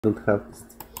don't have this.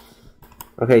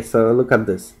 Okay, so look at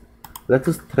this. Let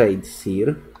us trade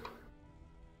here.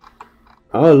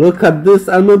 Oh, look at this!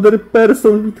 Another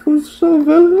person with whose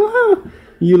shovel! Ah,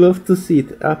 you love to see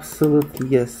it. Absolutely,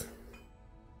 yes.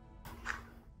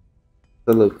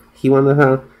 So look, he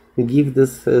wanna give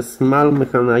this small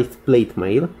mechanized plate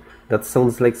mail. That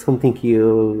sounds like something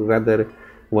you rather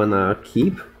wanna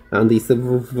keep. And it's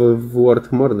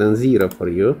worth more than 0 for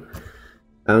you.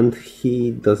 And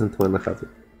he doesn't wanna have it.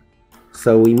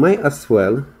 So we might as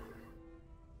well,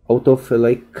 out of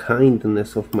like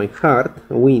kindness of my heart,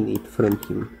 win it from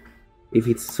him. If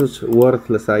it's such a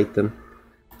worthless item.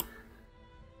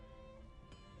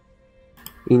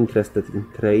 Interested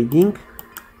in trading.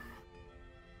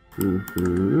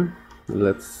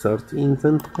 Let's sort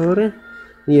inventory.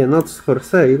 Yeah, not for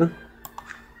sale.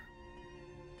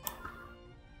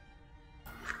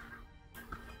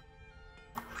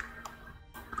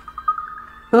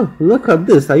 Oh, look at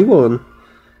this, I won.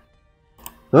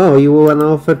 Oh, you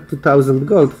wanna offer 2000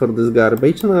 gold for this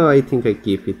garbage? No, I think I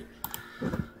keep it.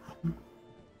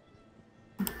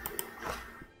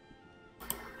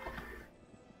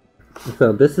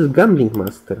 So, this is Gambling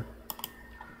Master.